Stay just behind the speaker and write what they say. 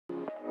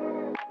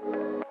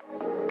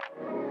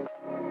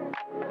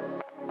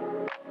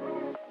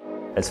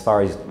As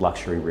far as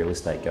luxury real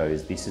estate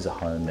goes, this is a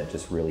home that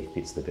just really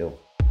fits the bill.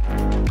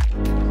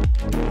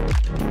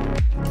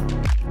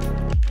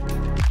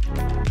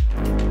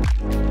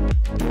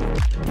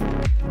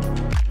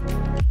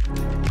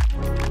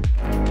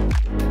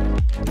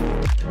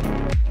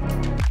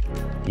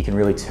 You can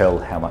really tell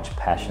how much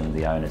passion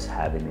the owners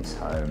have in this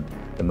home.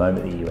 The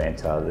moment that you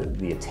enter,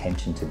 the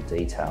attention to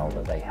detail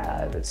that they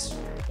have, it's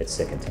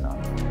second to none.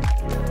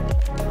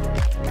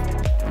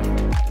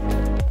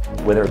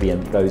 Whether it be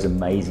in those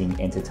amazing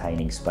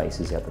entertaining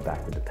spaces out the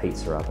back with the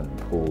pizza oven and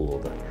pool,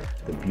 or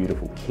the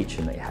beautiful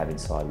kitchen that you have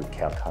inside with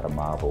Calacatta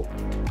marble.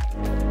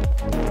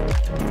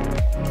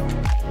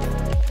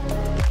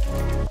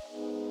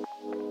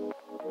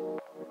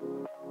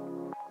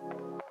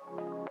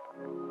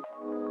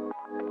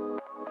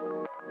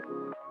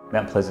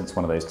 Mount Pleasant's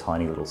one of those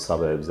tiny little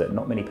suburbs that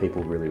not many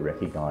people really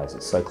recognise.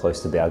 It's so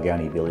close to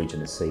Balgownie Village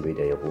and the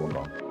CBD of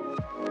Wollongong.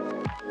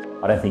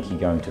 I don't think you're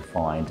going to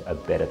find a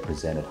better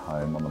presented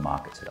home on the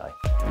market today.